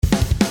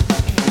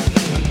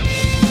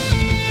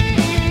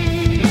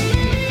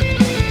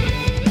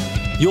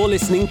You're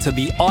listening to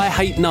the I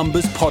Hate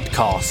Numbers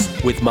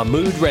podcast with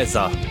Mahmood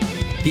Reza.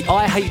 The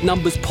I Hate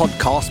Numbers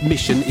podcast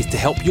mission is to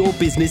help your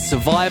business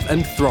survive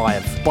and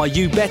thrive by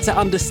you better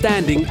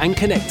understanding and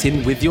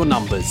connecting with your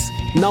numbers.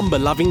 Number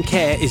loving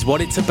care is what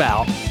it's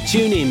about.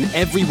 Tune in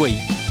every week.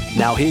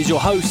 Now here's your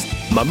host,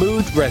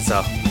 Mahmood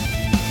Reza.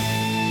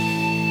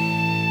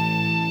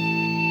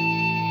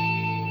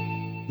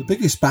 The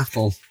biggest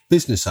battle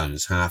business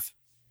owners have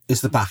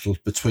is the battle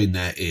between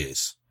their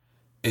ears.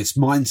 It's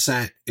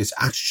mindset, it's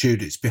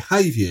attitude, it's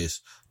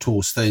behaviours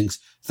towards things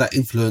that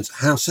influence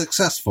how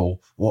successful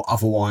or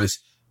otherwise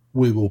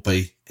we will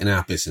be in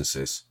our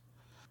businesses.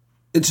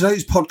 In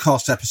today's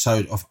podcast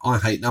episode of I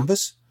Hate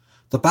Numbers,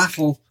 the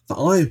battle that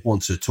I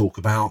want to talk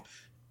about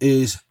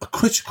is a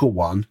critical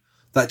one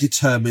that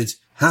determines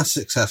how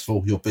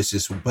successful your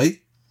business will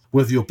be,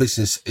 whether your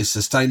business is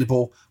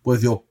sustainable,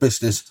 whether your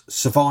business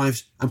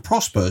survives and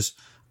prospers,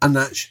 and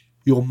that's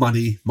your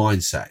money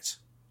mindset.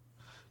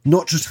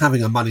 Not just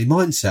having a money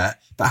mindset,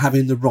 but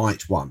having the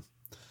right one.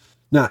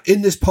 Now,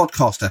 in this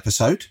podcast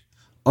episode,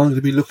 I'm going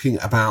to be looking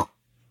about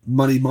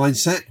money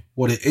mindset,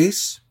 what it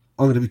is.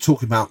 I'm going to be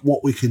talking about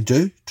what we can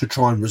do to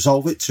try and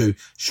resolve it, to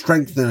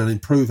strengthen and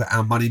improve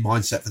our money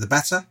mindset for the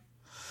better,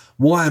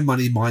 why a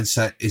money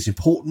mindset is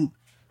important,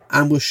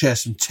 and we'll share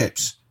some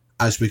tips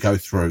as we go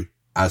through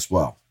as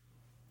well.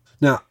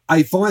 Now,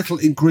 a vital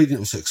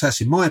ingredient of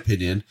success, in my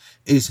opinion,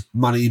 is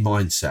money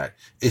mindset.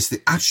 It's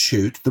the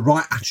attitude, the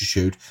right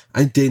attitude,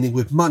 and dealing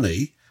with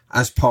money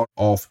as part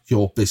of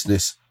your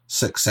business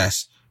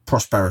success,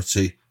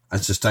 prosperity, and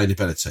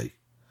sustainability.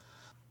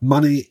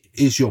 Money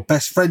is your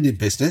best friend in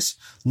business.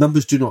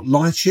 Numbers do not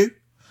lie to you.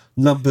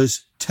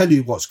 Numbers tell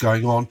you what's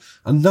going on,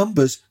 and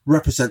numbers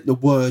represent the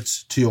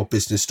words to your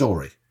business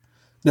story.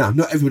 Now,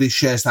 not everybody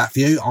shares that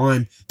view.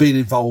 I'm been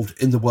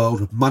involved in the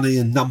world of money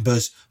and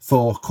numbers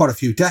for quite a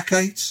few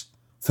decades.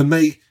 For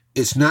me,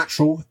 it's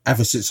natural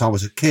ever since I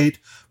was a kid,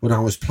 when I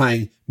was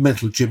playing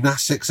mental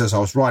gymnastics as I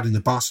was riding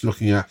the bus,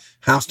 looking at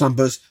house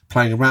numbers,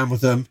 playing around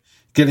with them,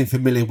 getting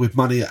familiar with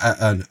money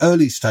at an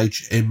early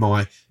stage in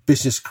my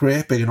business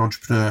career, being an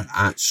entrepreneur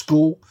at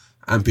school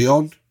and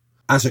beyond,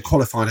 as a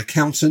qualified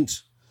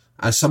accountant,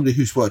 as somebody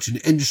who's worked in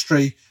the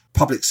industry,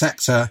 public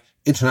sector,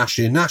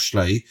 internationally and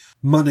nationally.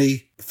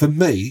 Money, for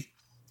me,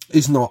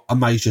 is not a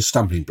major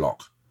stumbling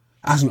block.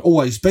 It hasn't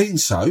always been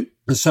so.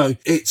 And so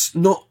it's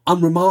not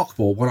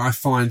unremarkable when I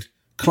find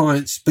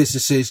clients,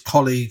 businesses,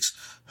 colleagues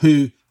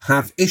who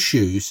have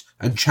issues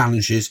and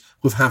challenges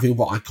with having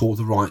what I call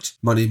the right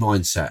money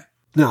mindset.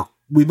 Now,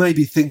 we may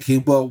be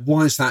thinking, well,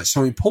 why is that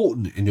so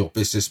important in your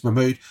business,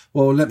 Mahmood?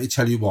 Well, let me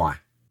tell you why.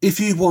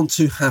 If you want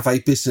to have a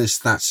business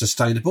that's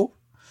sustainable,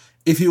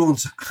 if you want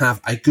to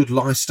have a good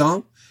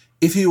lifestyle,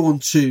 if you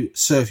want to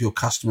serve your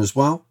customers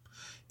well,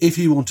 if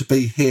you want to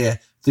be here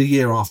the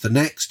year after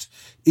next,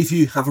 if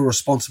you have a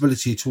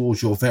responsibility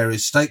towards your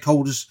various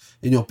stakeholders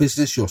in your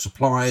business, your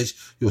suppliers,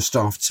 your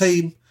staff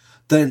team,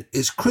 then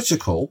it's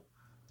critical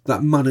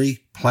that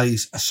money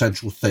plays a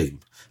central theme.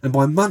 And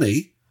by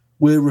money,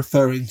 we're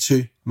referring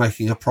to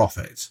making a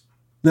profit.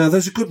 Now,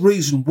 there's a good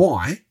reason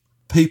why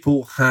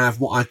people have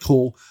what I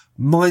call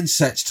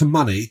mindsets to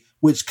money,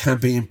 which can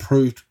be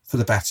improved for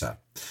the better.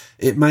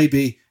 It may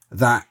be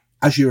that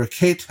as you're a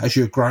kid, as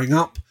you're growing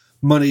up,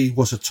 money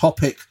was a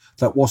topic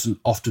that wasn't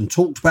often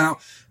talked about.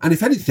 And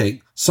if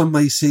anything, some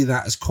may see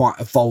that as quite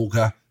a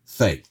vulgar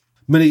thing.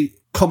 Many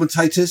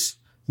commentators,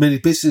 many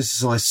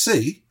businesses I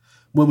see,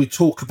 when we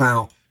talk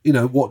about,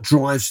 what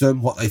drives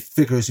them, what they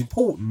figure is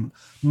important,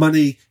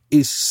 money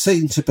is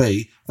seen to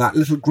be that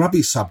little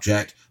grubby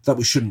subject that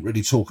we shouldn't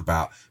really talk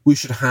about. We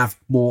should have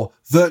more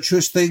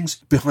virtuous things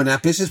behind our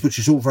business, which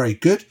is all very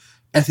good.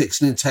 Ethics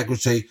and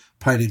integrity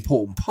play an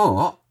important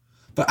part.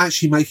 But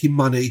actually making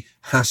money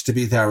has to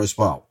be there as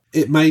well.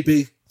 It may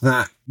be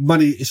that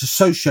money is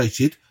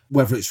associated,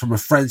 whether it's from a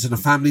friends and a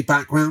family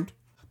background,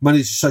 money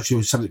is associated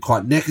with something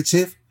quite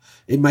negative.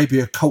 It may be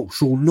a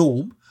cultural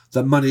norm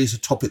that money is a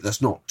topic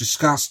that's not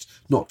discussed,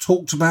 not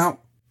talked about.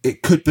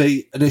 It could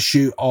be an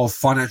issue of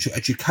financial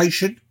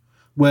education,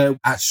 where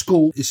at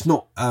school it's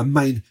not a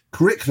main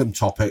curriculum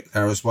topic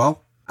there as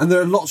well. And there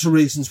are lots of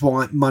reasons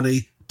why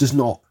money does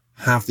not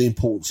have the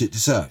importance it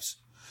deserves.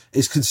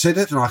 It's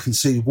considered, and I can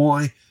see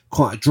why,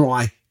 quite a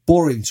dry,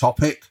 boring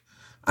topic.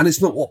 And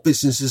it's not what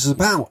business is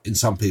about in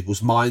some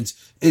people's minds.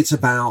 It's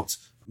about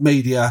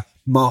media,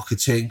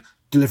 marketing,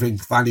 delivering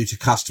value to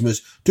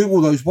customers, doing all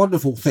those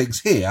wonderful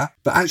things here,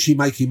 but actually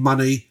making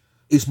money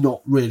is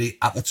not really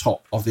at the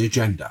top of the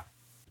agenda.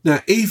 Now,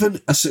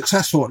 even a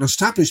successful and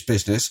established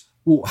business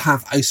will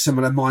have a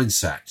similar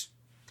mindset.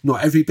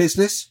 Not every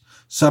business.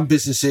 Some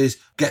businesses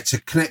get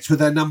to connect with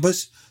their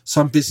numbers.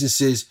 Some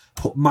businesses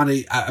put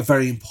money at a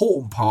very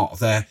important part of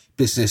their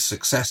business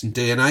success and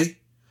DNA.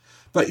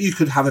 But you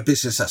could have a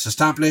business that's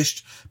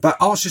established. But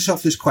ask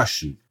yourself this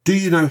question. Do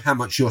you know how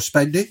much you're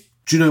spending?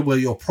 Do you know where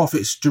your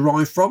profits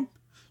derive from?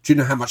 Do you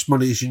know how much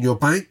money is in your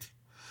bank?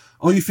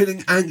 Are you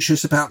feeling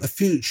anxious about the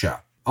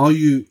future? Are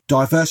you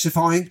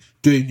diversifying,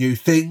 doing new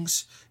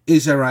things?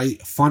 Is there a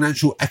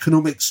financial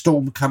economic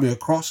storm coming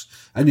across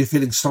and you're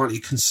feeling slightly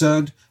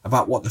concerned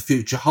about what the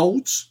future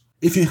holds?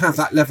 If you have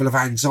that level of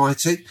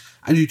anxiety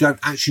and you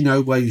don't actually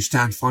know where you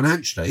stand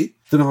financially,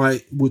 then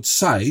I would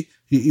say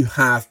that you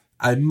have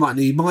a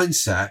money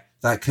mindset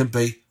that can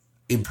be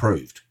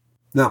improved.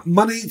 Now,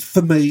 money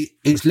for me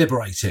is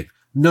liberating.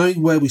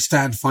 Knowing where we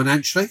stand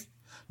financially,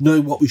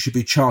 knowing what we should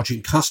be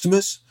charging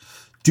customers.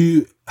 Do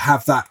you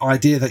have that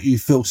idea that you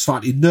feel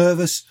slightly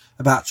nervous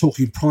about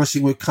talking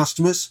pricing with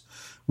customers?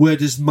 Where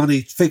does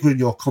money figure in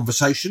your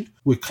conversation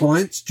with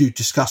clients? Do you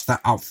discuss that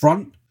up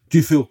front? Do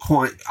you feel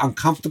quite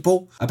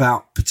uncomfortable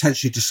about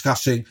potentially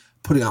discussing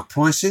putting up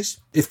prices?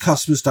 If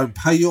customers don't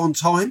pay you on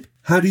time,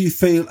 how do you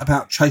feel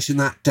about chasing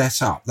that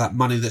debt up, that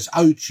money that's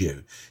owed to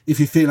you? If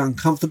you feel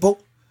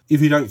uncomfortable,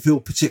 if you don't feel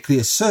particularly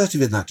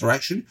assertive in that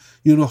direction,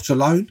 you're not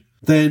alone,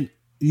 then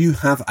you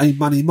have a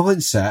money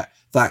mindset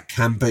that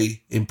can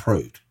be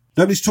improved.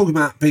 Nobody's talking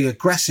about being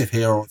aggressive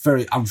here or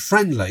very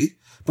unfriendly,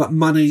 but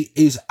money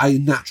is a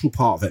natural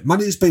part of it.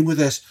 Money has been with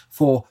us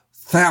for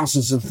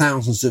thousands and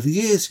thousands of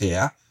years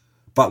here,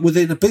 but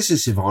within a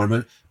business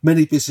environment,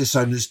 many business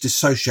owners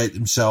dissociate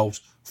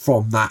themselves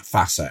from that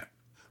facet.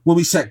 When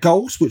we set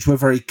goals, which we're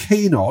very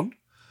keen on,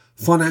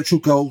 financial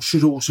goals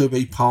should also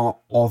be part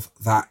of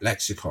that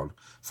lexicon.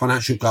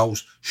 Financial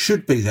goals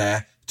should be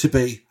there to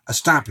be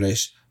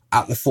established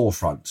at the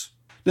forefront.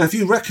 Now, if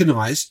you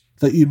recognise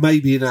that you may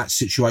be in that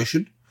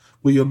situation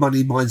where your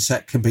money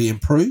mindset can be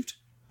improved,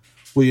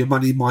 where your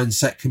money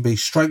mindset can be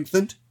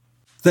strengthened,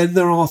 then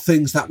there are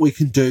things that we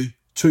can do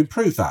to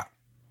improve that.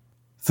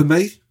 For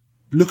me,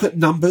 look at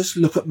numbers,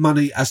 look at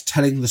money as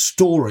telling the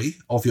story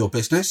of your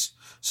business.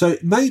 So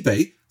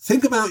maybe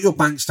think about your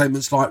bank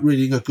statements like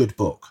reading a good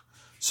book.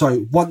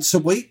 So once a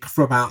week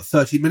for about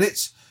 30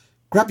 minutes,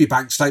 grab your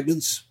bank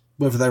statements,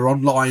 whether they're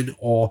online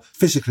or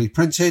physically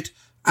printed,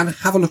 and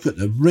have a look at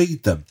them,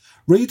 read them.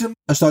 Read them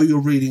as though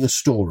you're reading a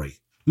story.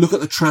 Look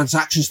at the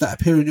transactions that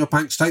appear in your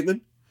bank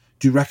statement.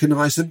 Do you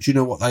recognise them? Do you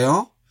know what they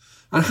are?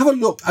 And have a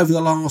look over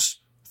the last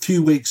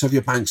few weeks of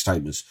your bank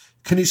statements.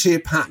 Can you see a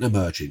pattern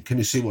emerging? Can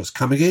you see what's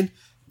coming in,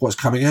 what's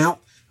coming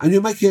out? And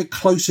you're making a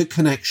closer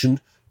connection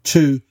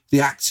to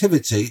the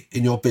activity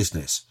in your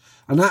business.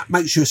 And that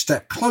makes you a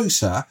step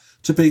closer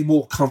to being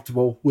more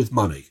comfortable with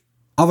money.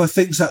 Other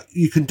things that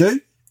you can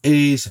do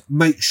is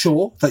make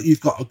sure that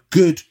you've got a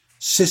good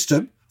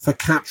system for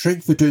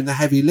capturing, for doing the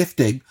heavy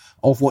lifting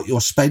of what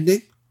you're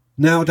spending.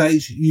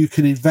 Nowadays, you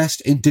can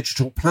invest in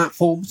digital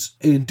platforms,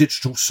 in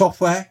digital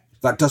software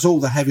that does all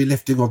the heavy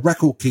lifting of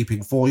record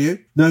keeping for you.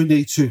 No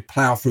need to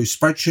plough through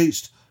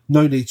spreadsheets.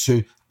 No need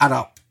to add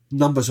up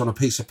numbers on a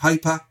piece of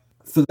paper.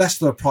 For less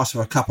than the price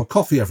of a cup of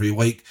coffee every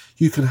week,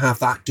 you can have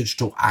that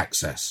digital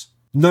access.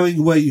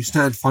 Knowing where you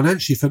stand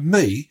financially, for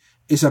me,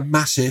 is a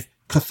massive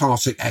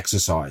cathartic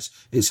exercise.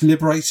 It's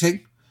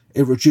liberating.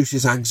 It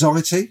reduces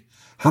anxiety.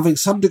 Having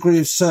some degree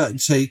of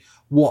certainty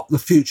what the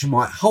future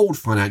might hold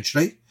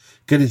financially,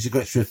 getting to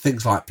grips with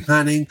things like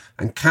planning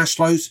and cash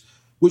flows,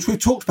 which we've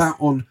talked about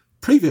on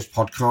previous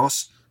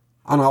podcasts,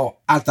 and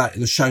I'll add that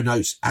in the show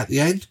notes at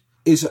the end,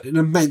 is an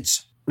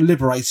immense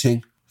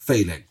liberating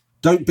feeling.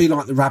 Don't be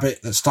like the rabbit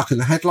that's stuck in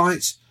the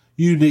headlights.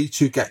 You need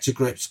to get to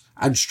grips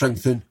and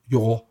strengthen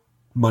your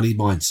money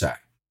mindset.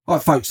 All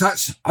right, folks,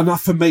 that's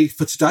enough for me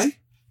for today.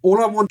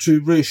 All I want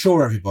to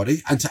reassure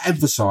everybody and to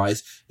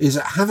emphasise is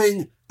that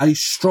having a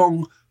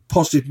strong,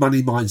 positive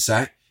money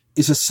mindset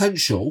is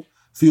essential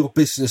for your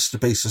business to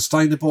be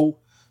sustainable,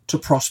 to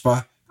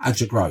prosper and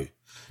to grow,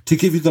 to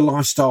give you the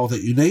lifestyle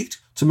that you need,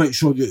 to make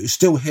sure that you're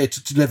still here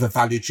to deliver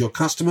value to your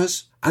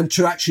customers and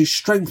to actually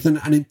strengthen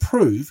and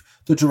improve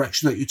the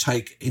direction that you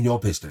take in your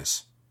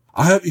business.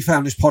 I hope you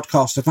found this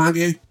podcast of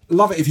value.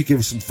 Love it if you give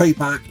us some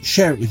feedback,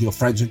 share it with your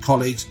friends and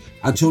colleagues.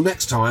 Until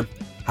next time,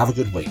 have a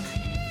good week.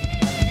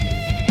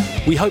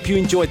 We hope you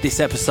enjoyed this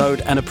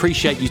episode and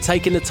appreciate you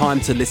taking the time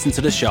to listen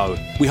to the show.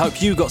 We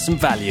hope you got some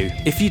value.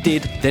 If you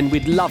did, then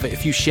we'd love it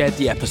if you shared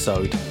the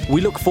episode. We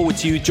look forward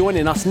to you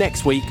joining us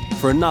next week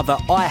for another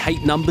I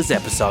Hate Numbers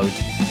episode.